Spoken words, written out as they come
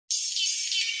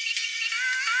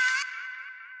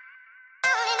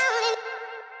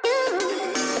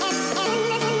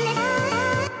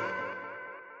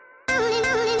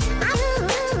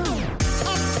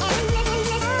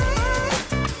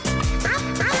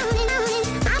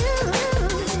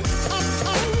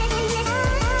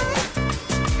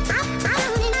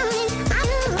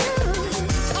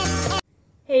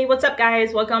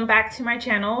guys? Welcome back to my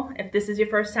channel. If this is your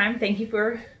first time, thank you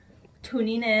for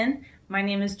tuning in. My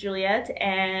name is Juliet,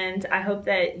 and I hope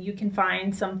that you can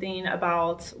find something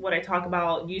about what I talk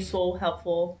about useful,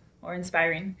 helpful, or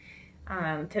inspiring.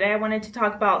 Today I wanted to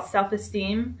talk about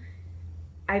self-esteem.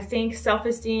 I think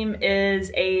self-esteem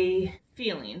is a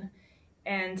feeling,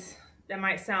 and that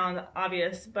might sound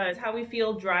obvious, but how we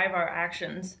feel drive our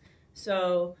actions.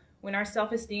 So when our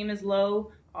self-esteem is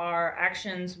low, our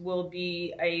actions will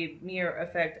be a mere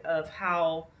effect of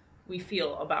how we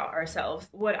feel about ourselves.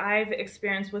 What I've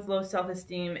experienced with low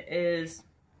self-esteem is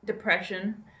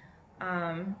depression,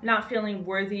 not feeling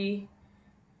worthy.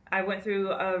 I went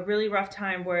through a really rough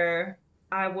time where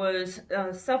I was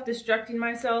self-destructing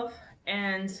myself,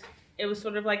 and it was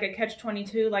sort of like a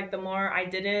catch-22. Like the more I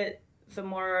did it, the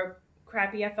more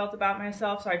crappy I felt about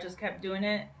myself, so I just kept doing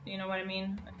it. You know what I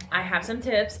mean? I have some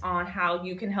tips on how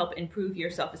you can help improve your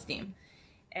self-esteem.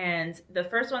 And the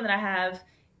first one that I have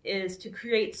is to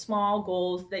create small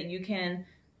goals that you can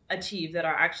achieve that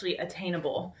are actually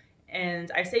attainable.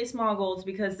 And I say small goals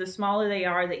because the smaller they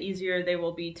are, the easier they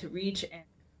will be to reach, and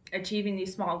achieving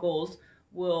these small goals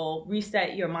will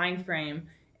reset your mind frame,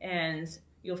 and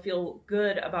you'll feel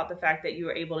good about the fact that you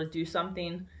were able to do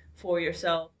something for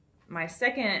yourself. My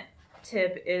second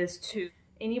tip is to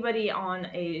anybody on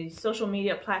a social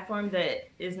media platform that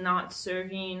is not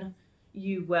serving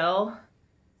you well.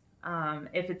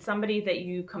 If it's somebody that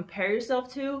you compare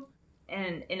yourself to,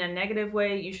 and in a negative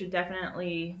way, you should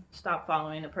definitely stop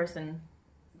following a person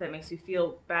that makes you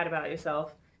feel bad about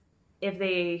yourself. If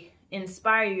they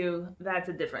inspire you, that's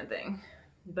a different thing.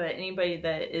 But anybody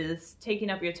that is taking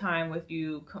up your time with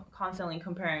you constantly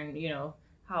comparing,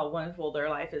 how wonderful their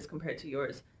life is compared to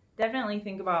yours, definitely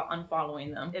think about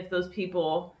unfollowing them. If those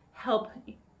people help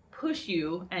push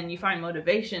you and you find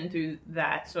motivation through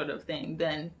that sort of thing,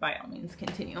 then by all means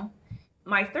continue.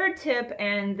 My third tip,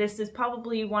 and this is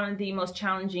probably one of the most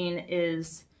challenging,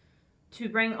 is to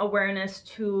bring awareness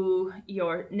to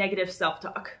your negative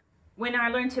self-talk. When I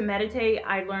learned to meditate,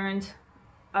 I learned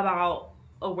about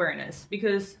awareness,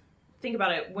 because think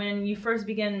about it, when you first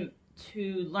begin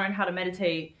to learn how to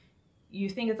meditate, you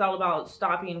think it's all about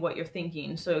stopping what you're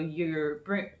thinking. So you're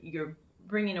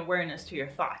bringing awareness to your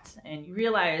thoughts, and you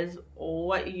realize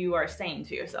what you are saying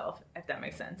to yourself, if that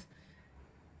makes sense.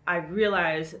 I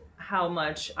realize how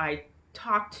much I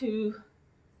talk to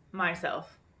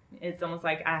myself. It's almost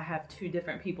like I have two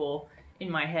different people in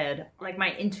my head, like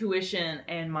my intuition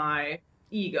and my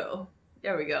ego.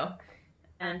 There we go.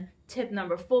 And tip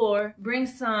number 4, bring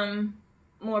some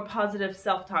more positive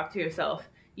self-talk to yourself.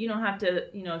 You don't have to,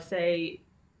 say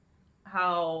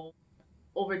how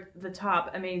over the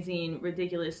top, amazing,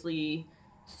 ridiculously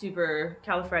super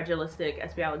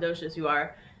califragilistic you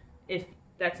are, if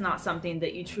that's not something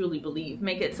that you truly believe.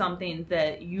 Make it something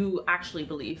that you actually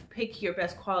believe. Pick your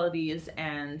best qualities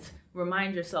and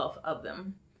remind yourself of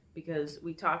them, because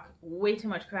we talk way too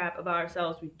much crap about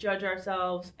ourselves, we judge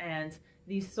ourselves, and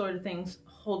these sort of things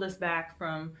hold us back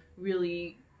from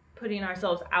really putting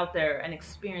ourselves out there and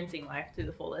experiencing life to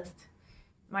the fullest.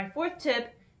 My 4th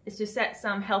tip is to set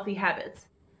some healthy habits.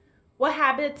 What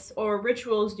habits or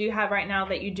rituals do you have right now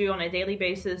that you do on a daily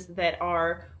basis that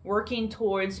are working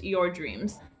towards your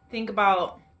dreams? Think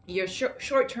about your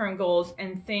short-term goals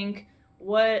and think,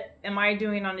 what am I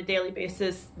doing on a daily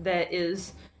basis that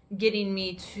is getting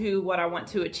me to what I want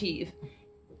to achieve?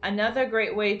 Another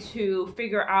great way to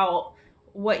figure out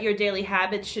what your daily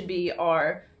habits should be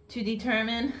are to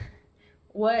determine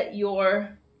what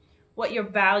your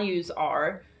values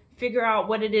are. Figure out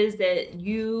what it is that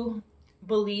you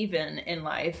believe in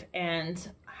life, and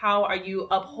how are you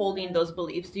upholding those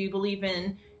beliefs. Do you believe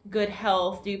in good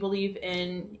health? Do you believe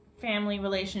in family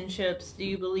relationships? Do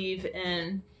you believe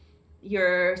in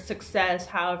your success,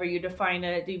 however you define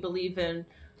it? Do you believe in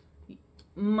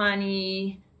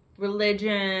money,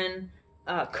 religion,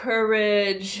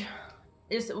 courage?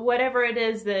 Just whatever it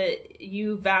is that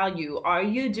you value. Are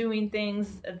you doing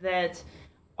things that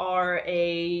are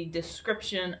a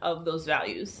description of those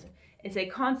values? It's a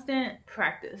constant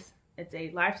practice. It's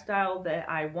a lifestyle that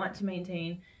I want to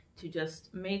maintain to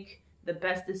just make the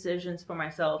best decisions for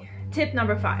myself. Tip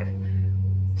number 5,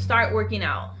 start working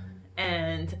out.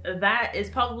 And that is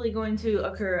probably going to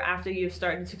occur after you've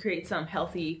started to create some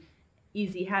healthy,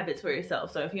 easy habits for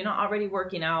yourself. So if you're not already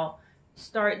working out,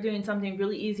 start doing something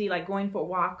really easy, like going for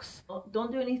walks.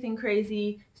 Don't do anything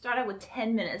crazy. Start out with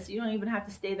 10 minutes. You don't even have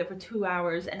to stay there for 2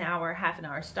 hours, an hour, half an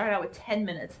hour. Start out with 10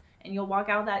 minutes, and you'll walk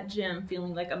out of that gym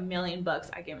feeling like $1,000,000,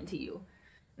 I guarantee you.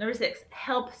 Number 6,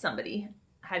 help somebody.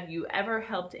 Have you ever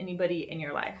helped anybody in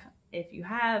your life? If you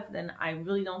have, then I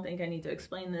really don't think I need to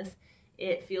explain this.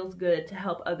 it feels good to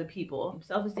help other people.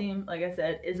 Self-esteem, like I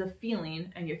said, is a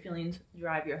feeling, and your feelings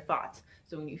drive your thoughts.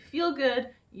 So when you feel good,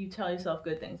 you tell yourself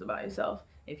good things about yourself.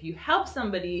 If you help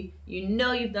somebody, you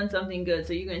know you've done something good,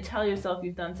 so you're going to tell yourself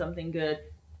you've done something good,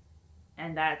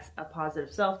 and that's a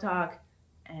positive self-talk,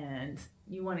 and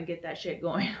you want to get that shit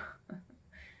going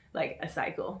like a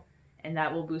cycle, and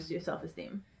that will boost your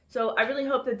self-esteem. So I really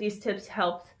hope that these tips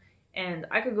helped, and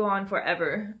I could go on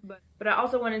forever, but I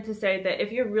also wanted to say that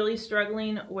if you're really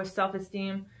struggling with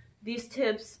self-esteem, these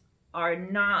tips are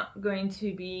not going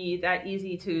to be that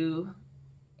easy to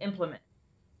implement.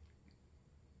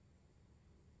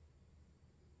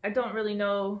 I don't really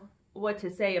know what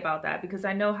to say about that because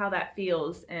I know how that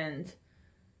feels, and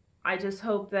I just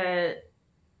hope that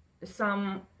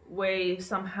some way,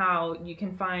 somehow, you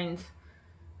can find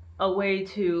a way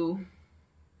to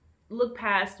look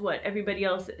past what everybody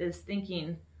else is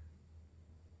thinking.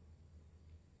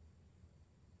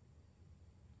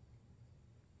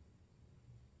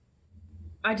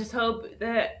 I just hope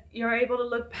that you're able to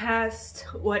look past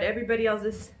what everybody else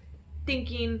is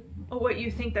thinking, or what you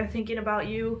think they're thinking about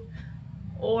you,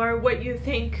 or what you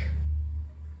think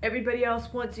everybody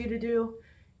else wants you to do.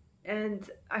 And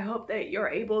I hope that you're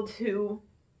able to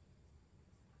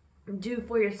do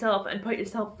for yourself and put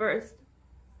yourself first.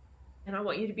 And I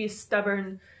want you to be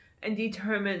stubborn and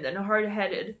determined and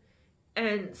hard-headed,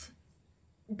 and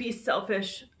be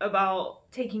selfish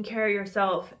about taking care of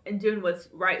yourself and doing what's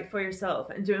right for yourself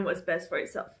and doing what's best for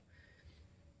yourself.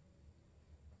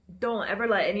 Don't ever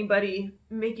let anybody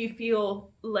make you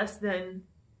feel less than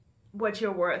what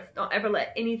you're worth. Don't ever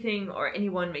let anything or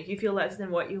anyone make you feel less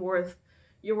than what you're worth.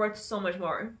 You're worth so much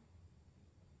more.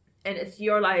 And it's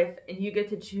your life, and you get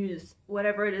to choose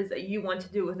whatever it is that you want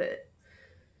to do with it.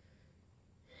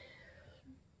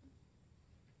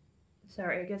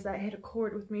 Sorry, I guess that hit a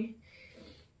chord with me.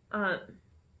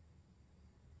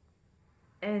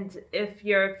 And if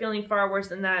you're feeling far worse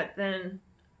than that, then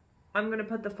I'm going to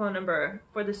put the phone number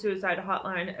for the suicide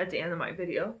hotline at the end of my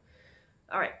video.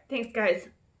 Alright, thanks guys.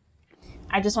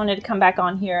 I just wanted to come back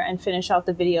on here and finish out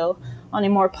the video on a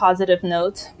more positive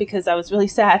note because I was really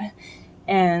sad.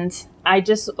 And I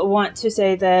just want to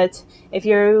say that if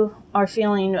you are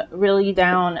feeling really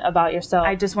down about yourself,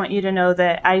 I just want you to know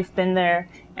that I've been there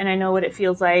and I know what it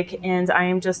feels like, and I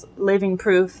am just living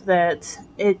proof that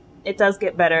it does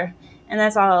get better. And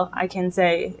that's all I can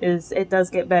say, is it does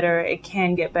get better, it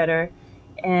can get better,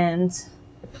 and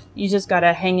you just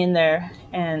gotta hang in there.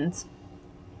 And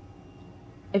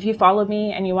if you follow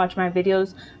me and you watch my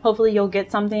videos, hopefully you'll get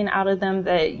something out of them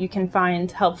that you can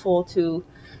find helpful to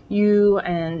you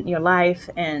and your life.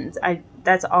 And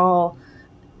that's all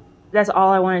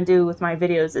I want to do with my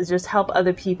videos, is just help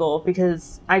other people,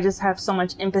 because I just have so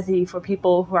much empathy for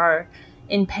people who are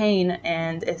in pain,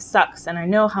 and it sucks, and I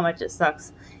know how much it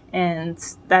sucks. And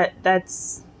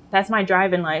that's my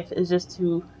drive in life, is just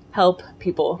to help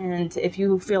people. And if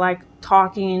you feel like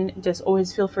talking, just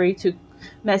always feel free to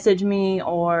message me,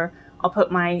 or I'll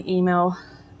put my email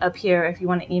up here if you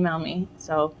want to email me.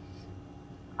 So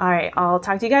alright, I'll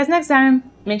talk to you guys next time.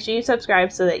 Make sure you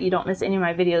subscribe so that you don't miss any of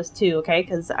my videos too, okay?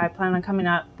 Because I plan on coming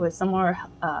up with some more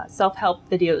self-help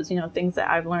videos, you know, things that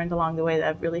I've learned along the way that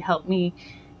have really helped me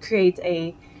create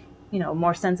a, you know,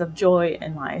 more sense of joy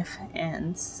in life.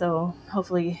 And so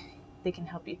hopefully they can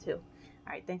help you too.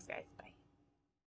 Alright, thanks guys. Bye.